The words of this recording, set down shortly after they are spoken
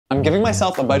I'm giving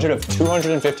myself a budget of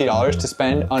 $250 to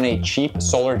spend on a cheap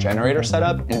solar generator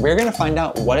setup, and we're gonna find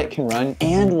out what it can run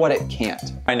and what it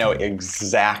can't. I know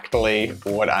exactly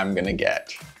what I'm gonna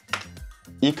get.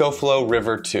 EcoFlow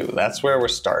River 2, that's where we're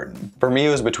starting. For me, it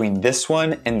was between this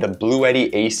one and the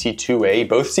Bluetti AC2A.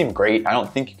 Both seem great. I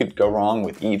don't think you could go wrong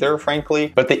with either,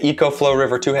 frankly. But the EcoFlow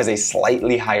River 2 has a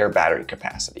slightly higher battery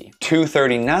capacity.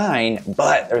 $239,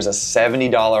 but there's a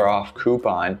 $70 off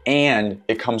coupon, and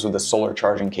it comes with a solar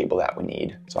charging cable that we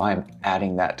need. So I'm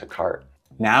adding that to cart.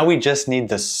 Now we just need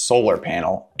the solar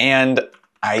panel, and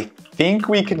I think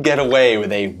we could get away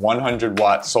with a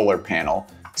 100-watt solar panel.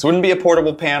 This wouldn't be a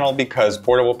portable panel because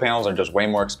portable panels are just way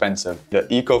more expensive. The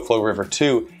EcoFlow River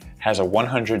 2 has a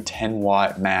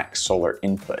 110-watt max solar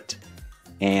input.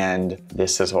 And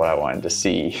this is what I wanted to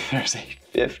see. There's a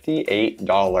 $58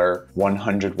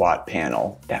 100-watt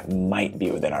panel that might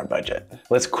be within our budget.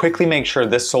 Let's quickly make sure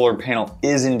this solar panel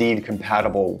is indeed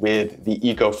compatible with the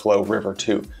EcoFlow River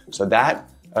 2. So that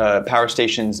power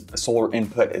station's solar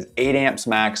input is 8 amps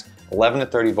max, 11 to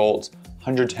 30 volts,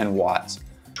 110 watts.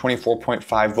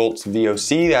 24.5 volts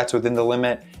VOC, that's within the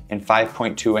limit, and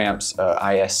 5.2 amps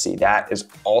ISC, that is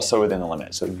also within the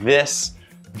limit. So this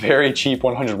very cheap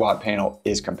 100-watt panel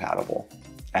is compatible.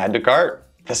 Add to cart.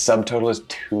 The subtotal is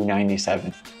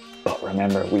 $297, but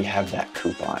remember, we have that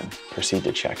coupon. Proceed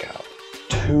to checkout.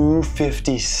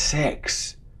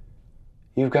 $256.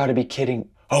 You've got to be kidding.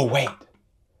 Oh wait,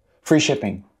 free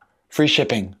shipping, free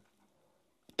shipping.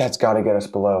 That's got to get us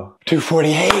below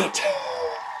 $248.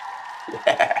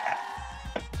 Yeah.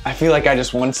 I feel like I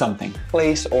just won something.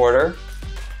 Place order.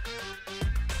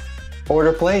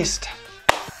 Order placed.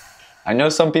 I know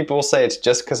some people will say it's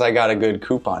just because I got a good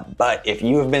coupon, but if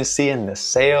you have been seeing the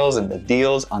sales and the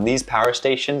deals on these power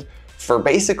stations for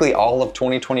basically all of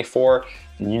 2024,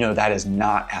 then you know that is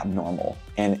not abnormal.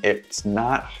 And it's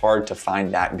not hard to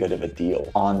find that good of a deal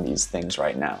on these things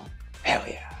right now. Hell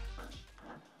yeah.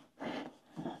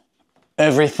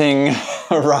 Everything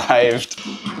arrived.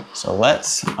 So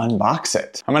let's unbox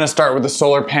it. I'm gonna start with the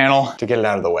solar panel to get it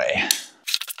out of the way.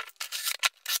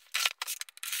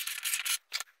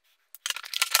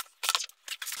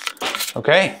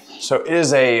 Okay, so it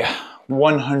is a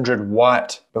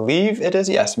 100-watt, believe it is,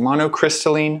 yes,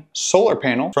 monocrystalline solar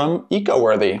panel from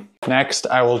EcoWorthy. Next,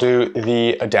 I will do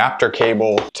the adapter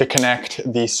cable to connect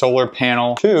the solar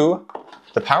panel to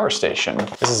the power station.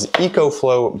 This is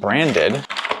EcoFlow branded.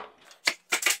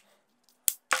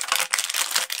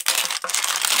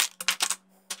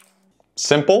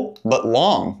 Simple, but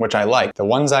long, which I like. The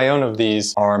ones I own of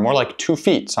these are more like 2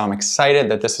 feet, so I'm excited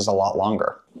that this is a lot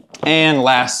longer. And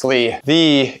lastly,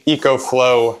 the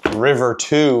EcoFlow River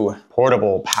 2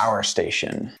 portable power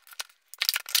station.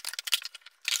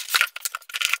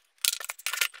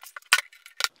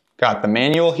 Got the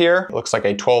manual here. It looks like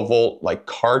a 12-volt like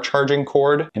car charging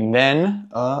cord, and then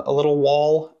a little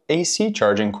wall AC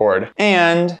charging cord.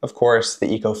 And of course,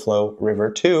 the EcoFlow River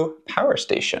 2 power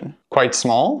station. Quite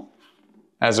small,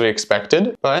 as we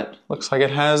expected, but looks like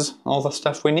it has all the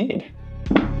stuff we need.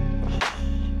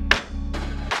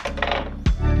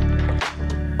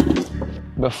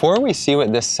 Before we see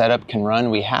what this setup can run,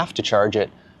 we have to charge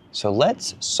it. So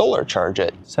let's solar charge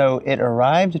it. So it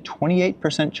arrived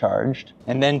 28% charged.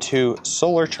 And then to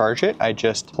solar charge it, I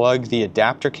just plug the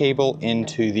adapter cable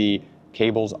into the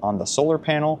cables on the solar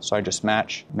panel. So I just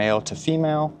match male to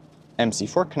female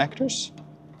MC4 connectors.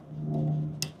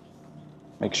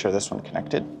 Make sure this one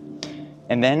connected.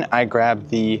 And then I grab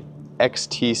the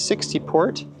XT60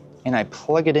 port and I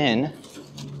plug it in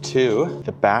to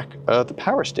the back of the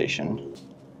power station.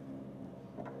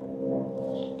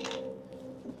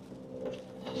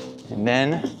 And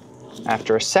then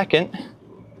after a second,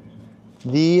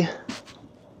 the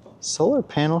solar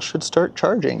panel should start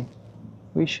charging.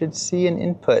 We should see an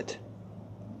input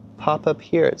pop up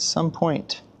here at some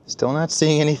point. Still not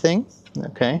seeing anything.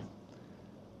 Okay.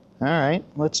 All right,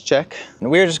 let's check.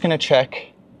 And we're just gonna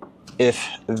check if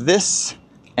this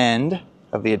end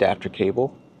of the adapter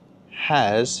cable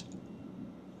has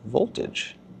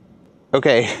voltage.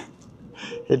 Okay,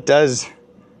 it does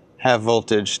have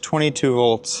voltage, 22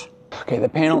 volts. Okay, the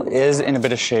panel is in a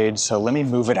bit of shade, so let me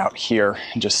move it out here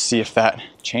and just see if that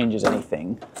changes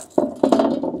anything.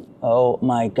 Oh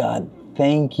my God,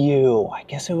 thank you. I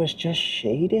guess it was just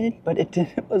shaded, but it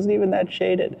wasn't even that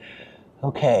shaded.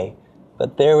 Okay.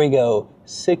 But there we go,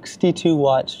 62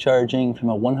 watts charging from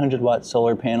a 100-watt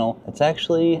solar panel. It's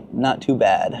actually not too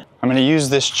bad. I'm gonna use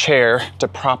this chair to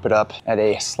prop it up at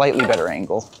a slightly better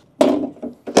angle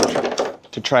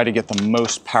to try to get the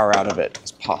most power out of it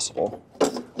as possible.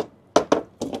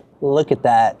 Look at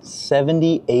that,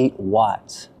 78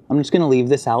 watts I'm just gonna leave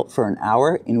this out for an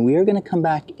hour and we are gonna come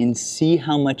back and see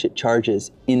how much it charges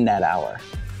in that hour.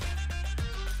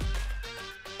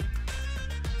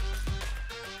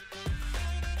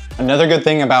 Another good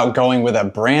thing about going with a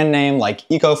brand name like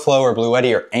EcoFlow or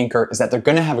Bluetti or Anker is that they're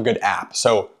gonna have a good app.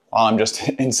 So while I'm just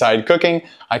inside cooking,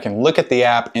 I can look at the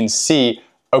app and see,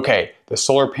 okay, the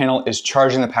solar panel is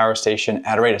charging the power station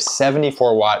at a rate of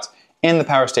 74 watts and the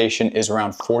power station is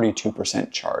around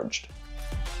 42% charged.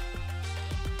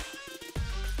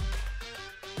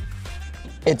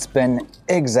 It's been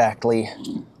exactly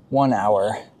 1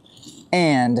 hour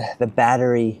and the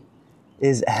battery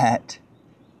is at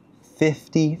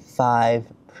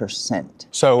 55%.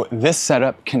 So this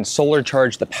setup can solar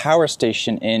charge the power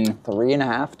station in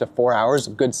 3.5 to 4 hours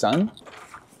of good sun.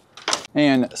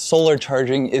 And solar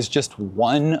charging is just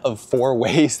one of 4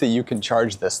 ways that you can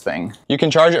charge this thing. You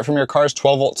can charge it from your car's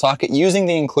 12-volt socket using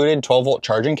the included 12-volt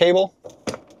charging cable.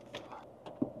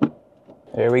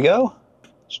 There we go.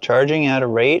 It's charging at a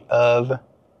rate of,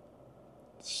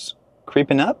 it's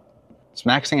creeping up. It's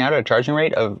maxing out at a charging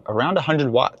rate of around 100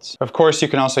 watts. Of course, you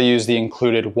can also use the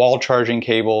included wall charging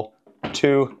cable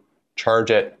to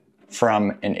charge it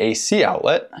from an AC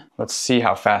outlet. Let's see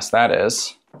how fast that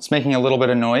is. It's making a little bit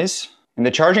of noise. And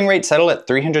the charging rate settled at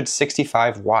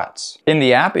 365 watts. In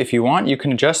the app, if you want, you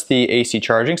can adjust the AC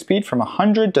charging speed from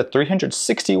 100 to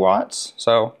 360 watts.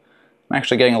 So I'm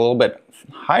actually getting a little bit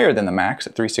higher than the max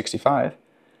at 365.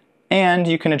 And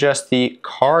you can adjust the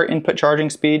car input charging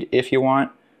speed if you want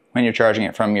when you're charging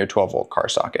it from your 12-volt car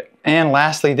socket. And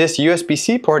lastly, this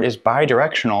USB-C port is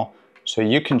bi-directional, so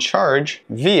you can charge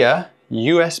via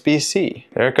USB-C.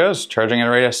 There it goes, charging at a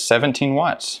rate of 17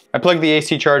 watts. I plugged the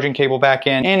AC charging cable back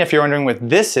in, and if you're wondering what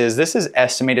this is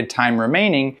estimated time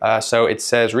remaining. So it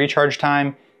says recharge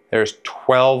time, there's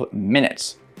 12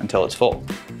 minutes until it's full.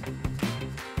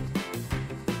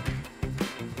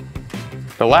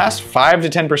 The last 5 to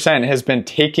 10% has been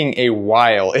taking a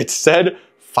while. It said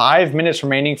 5 minutes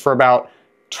remaining for about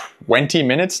 20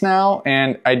 minutes now,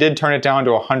 and I did turn it down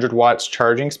to 100 watts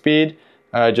charging speed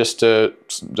just to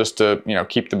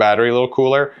keep the battery a little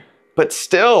cooler. But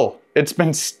still, it's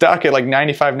been stuck at like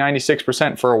 95,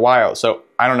 96% for a while, so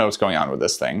I don't know what's going on with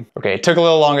this thing. Okay, it took a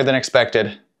little longer than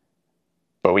expected,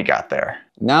 but we got there.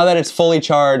 Now that it's fully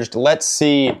charged, let's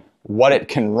see what it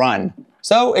can run.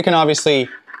 So it can obviously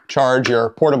charge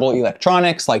your portable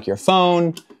electronics like your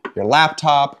phone, your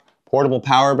laptop, portable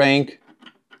power bank,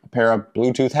 a pair of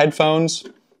Bluetooth headphones,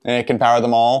 and it can power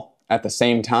them all at the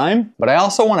same time. But I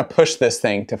also want to push this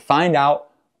thing to find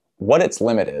out what its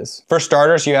limit is. For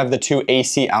starters, you have the 2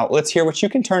 AC outlets here, which you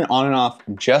can turn on and off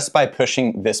just by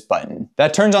pushing this button.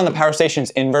 That turns on the power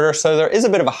station's inverter, so there is a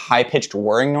bit of a high-pitched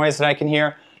whirring noise that I can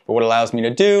hear. But what it allows me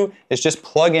to do is just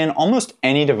plug in almost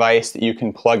any device that you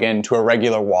can plug into a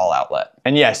regular wall outlet.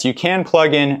 And yes, you can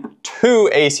plug in 2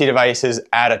 AC devices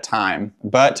at a time.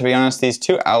 But to be honest, these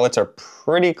 2 outlets are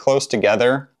pretty close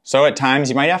together. So at times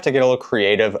you might have to get a little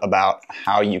creative about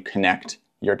how you connect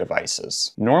your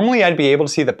devices. Normally I'd be able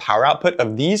to see the power output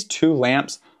of these 2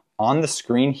 lamps on the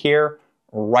screen here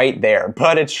right there,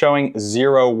 but it's showing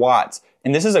 0 watts.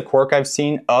 And this is a quirk I've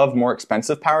seen of more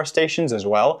expensive power stations as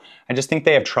well. I just think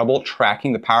they have trouble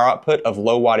tracking the power output of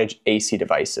low wattage AC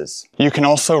devices. You can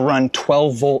also run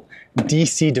 12-volt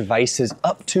DC devices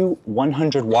up to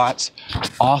 100 watts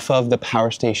off of the power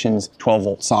station's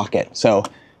 12-volt socket. So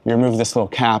you remove this little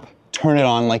cap, turn it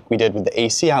on like we did with the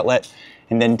AC outlet,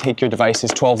 and then take your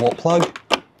device's 12-volt plug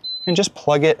and just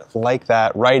plug it like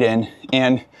that right in,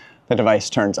 and the device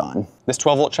turns on. This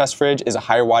 12-volt chest fridge is a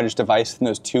higher wattage device than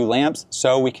those 2 lamps,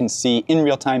 so we can see in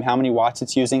real time how many watts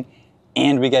it's using,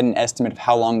 and we get an estimate of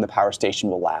how long the power station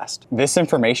will last. This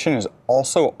information is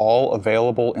also all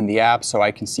available in the app, so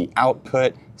I can see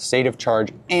output, state of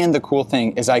charge, and the cool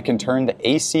thing is I can turn the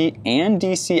AC and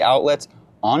DC outlets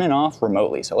on and off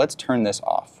remotely. So let's turn this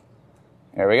off.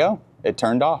 There we go. It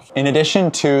turned off. In addition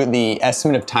to the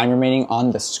estimate of time remaining on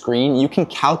the screen, you can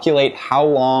calculate how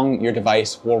long your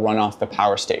device will run off the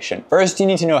power station. First, you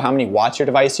need to know how many watts your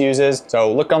device uses.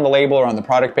 So look on the label or on the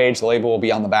product page. The label will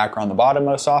be on the back or on the bottom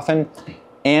most often.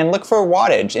 And look for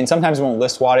wattage. And sometimes it won't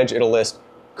list wattage, it'll list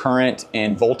current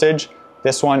and voltage.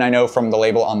 This one I know from the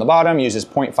label on the bottom uses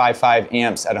 0.55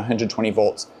 amps at 120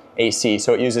 volts AC.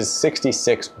 So it uses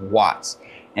 66 watts.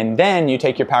 And then you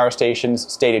take your power station's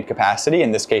stated capacity,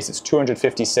 in this case it's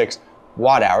 256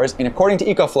 watt hours, and according to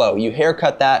EcoFlow, you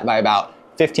haircut that by about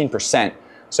 15%.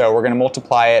 So we're gonna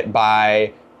multiply it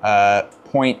by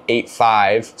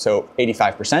 0.85, so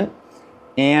 85%,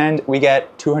 and we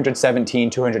get 217,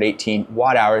 218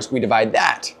 watt hours. We divide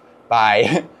that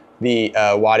by the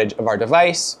wattage of our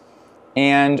device,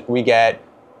 and we get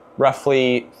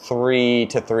roughly 3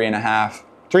 to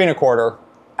 3.25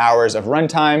 hours of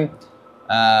runtime,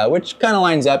 which kind of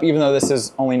lines up, even though this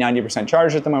is only 90%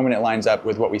 charged at the moment, it lines up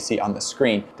with what we see on the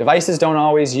screen. Devices don't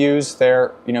always use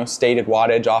their, stated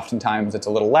wattage. Oftentimes it's a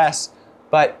little less,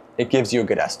 but it gives you a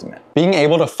good estimate. Being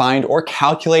able to find or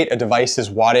calculate a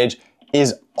device's wattage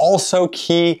is also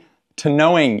key to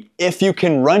knowing if you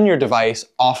can run your device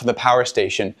off of the power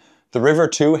station. The River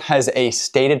 2 has a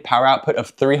stated power output of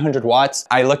 300 watts.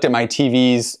 I looked at my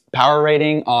TV's power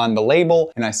rating on the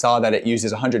label and I saw that it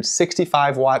uses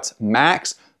 165 watts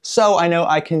max. So I know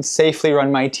I can safely run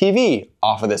my TV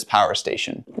off of this power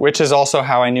station, which is also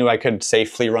how I knew I could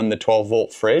safely run the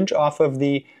 12-volt fridge off of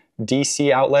the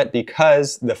DC outlet,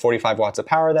 because the 45 watts of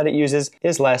power that it uses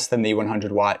is less than the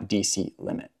 100 watt DC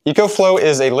limit. EcoFlow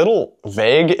is a little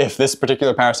vague if this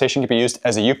particular power station can be used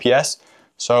as a UPS.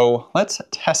 So let's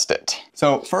test it.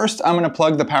 So first I'm gonna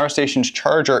plug the power station's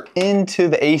charger into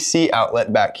the AC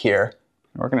outlet back here.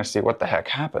 We're gonna see what the heck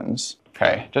happens.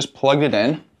 Okay, just plugged it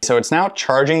in. So it's now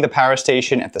charging the power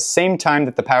station at the same time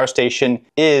that the power station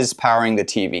is powering the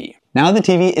TV. Now the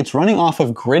TV, it's running off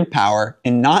of grid power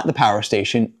and not the power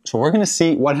station. So we're gonna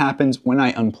see what happens when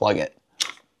I unplug it.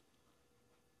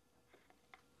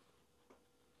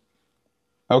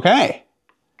 Okay.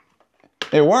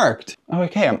 It worked.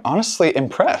 Okay, I'm honestly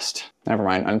impressed. Never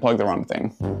mind, unplugged the wrong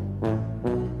thing.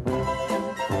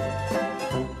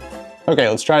 Okay,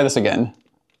 let's try this again.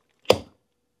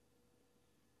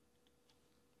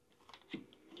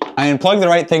 I unplugged the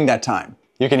right thing that time.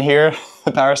 You can hear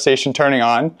the power station turning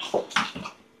on.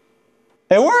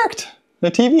 It worked.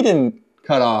 The TV didn't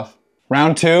cut off.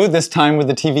 Round 2, this time with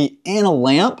the TV and a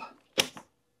lamp.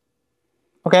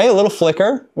 Okay, a little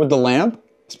flicker with the lamp.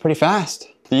 It's pretty fast.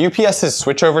 The UPS's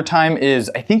switchover time is,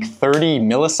 I think, 30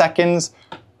 milliseconds.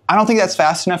 I don't think that's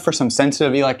fast enough for some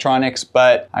sensitive electronics,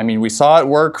 but I mean, we saw it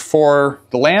work for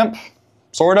the lamp,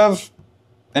 sort of,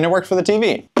 and it worked for the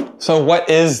TV. So what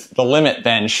is the limit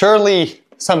then? Surely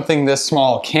something this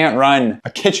small can't run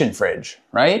a kitchen fridge,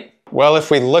 right? Well,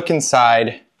 if we look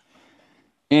inside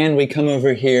and we come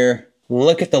over here,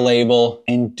 look at the label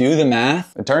and do the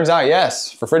math, it turns out,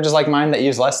 yes, for fridges like mine that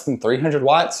use less than 300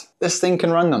 watts, this thing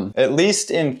can run them. At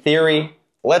least in theory.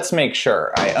 Let's make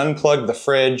sure. I unplugged the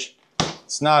fridge,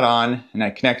 it's not on, and I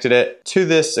connected it to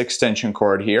this extension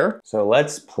cord here. So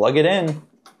let's plug it in.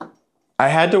 I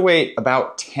had to wait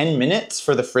about 10 minutes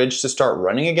for the fridge to start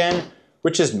running again,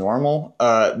 which is normal.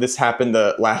 This happened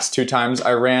the last 2 times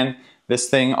I ran this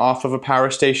thing off of a power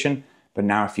station. But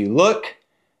now if you look,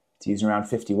 it's using around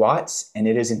 50 watts, and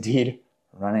it is indeed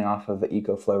running off of the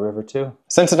EcoFlow River 2.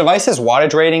 Since the device's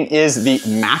wattage rating is the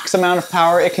max amount of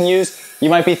power it can use, you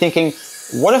might be thinking,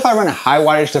 what if I run a high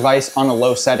wattage device on a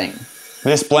low setting?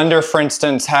 This blender, for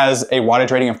instance, has a wattage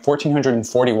rating of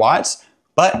 1440 watts,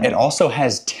 but it also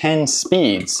has 10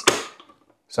 speeds.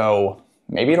 So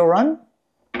maybe it'll run?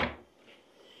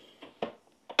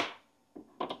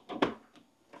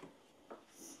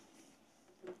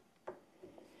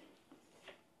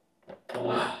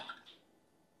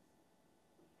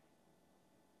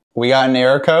 We got an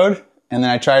error code, and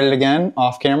then I tried it again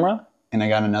off camera, and I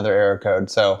got another error code.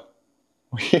 So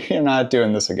we're not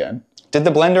doing this again. Did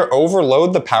the blender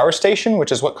overload the power station,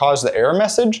 which is what caused the error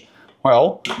message?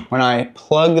 Well, when I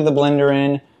plug the blender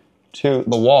in to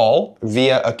the wall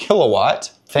via a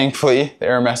kilowatt, thankfully the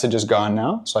error message is gone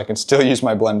now, so I can still use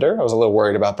my blender. I was a little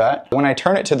worried about that. When I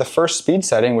turn it to the first speed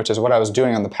setting, which is what I was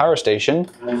doing on the power station,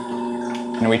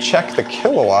 and we check the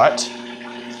kilowatt,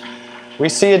 we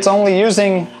see it's only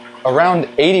using around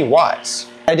 80 watts.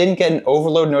 I didn't get an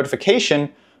overload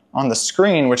notification on the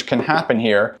screen, which can happen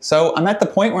here. So I'm at the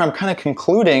point where I'm kind of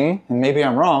concluding, and maybe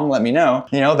I'm wrong, let me know,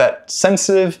 that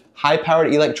sensitive,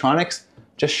 high-powered electronics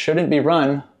just shouldn't be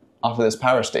run off of this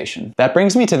power station. That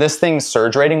brings me to this thing's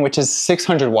surge rating, which is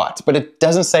 600 watts, but it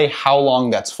doesn't say how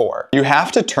long that's for. You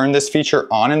have to turn this feature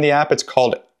on in the app. It's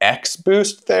called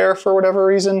X-Boost there for whatever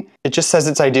reason. It just says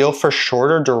it's ideal for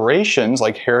shorter durations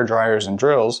like hair dryers and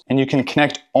drills, and you can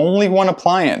connect only one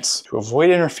appliance to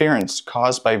avoid interference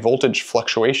caused by voltage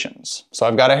fluctuations. So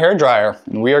I've got a hair dryer,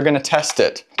 and we are gonna test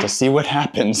it to see what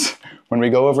happens when we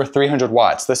go over 300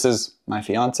 watts. This is my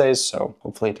fiance's, so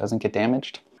hopefully it doesn't get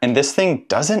damaged. And this thing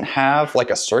doesn't have like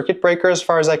a circuit breaker as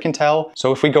far as I can tell.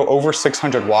 So if we go over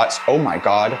 600 watts, oh my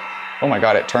God,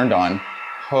 it turned on.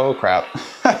 Oh crap.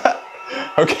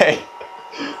 Okay,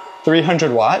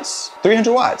 300 watts,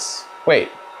 300 watts. Wait,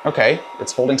 okay,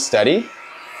 it's holding steady.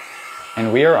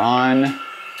 And we are on,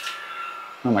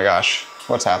 oh my gosh,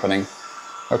 what's happening?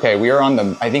 Okay, we are on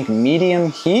the, I think, medium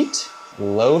heat,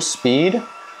 low speed.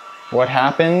 What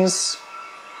happens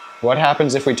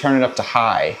if we turn it up to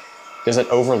high? Does it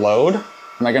overload?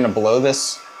 Am I gonna blow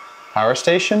this power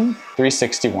station?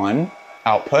 361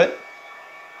 output.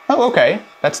 Oh, okay.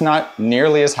 That's not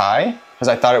nearly as high as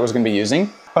I thought it was gonna be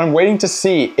using. But I'm waiting to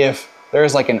see if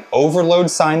there's like an overload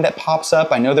sign that pops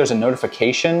up. I know there's a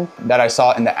notification that I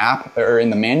saw in the app or in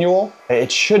the manual.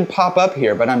 It should pop up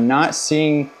here, but I'm not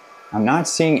seeing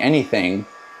anything.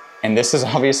 And this is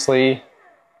obviously,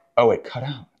 oh, it cut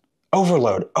out.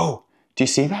 Overload. Oh, do you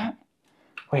see that?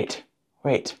 Wait.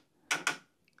 Let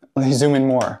me zoom in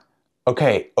more.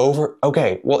 Okay,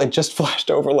 well, it just flashed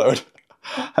overload.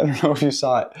 I don't know if you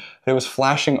saw it. It was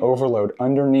flashing overload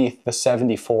underneath the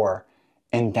 74.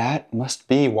 And that must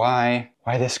be why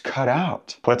this cut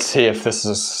out. Let's see if this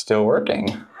is still working.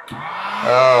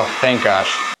 Oh, thank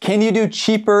gosh. Can you do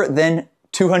cheaper than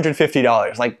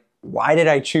 $250? Like, why did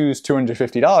I choose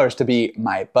 $250 to be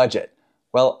my budget?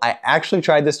 Well, I actually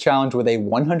tried this challenge with a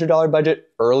 $100 budget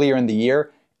earlier in the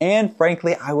year, and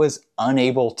frankly, I was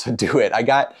unable to do it. I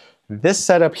got this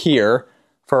setup here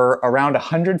for around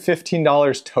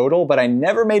 $115 total, but I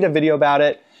never made a video about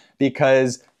it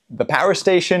because the power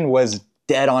station was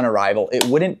dead on arrival. It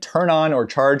wouldn't turn on or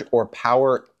charge or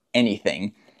power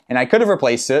anything. And I could have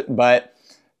replaced it, but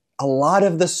a lot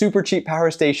of the super cheap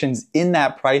power stations in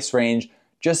that price range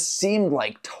just seemed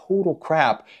like total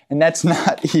crap. And that's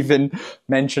not even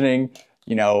mentioning,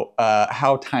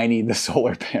 how tiny the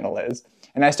solar panel is.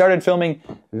 And I started filming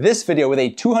this video with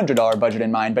a $200 budget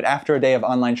in mind, but after a day of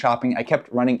online shopping, I kept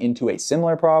running into a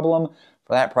similar problem.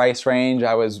 For that price range,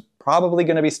 I was probably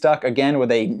gonna be stuck again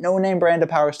with a no-name brand of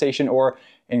power station or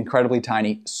incredibly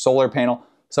tiny solar panel.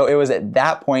 So it was at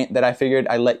that point that I figured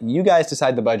I'd let you guys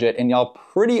decide the budget, and y'all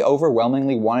pretty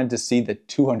overwhelmingly wanted to see the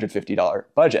 $250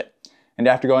 budget. And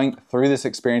after going through this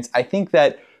experience, I think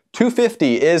that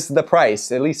 $250 is the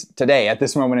price, at least today, at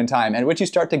this moment in time, at which you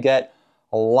start to get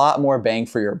a lot more bang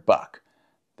for your buck.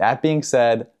 That being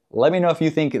said, let me know if you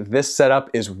think this setup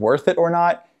is worth it or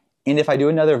not, and if I do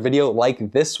another video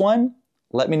like this one,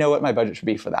 let me know what my budget should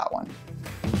be for that one.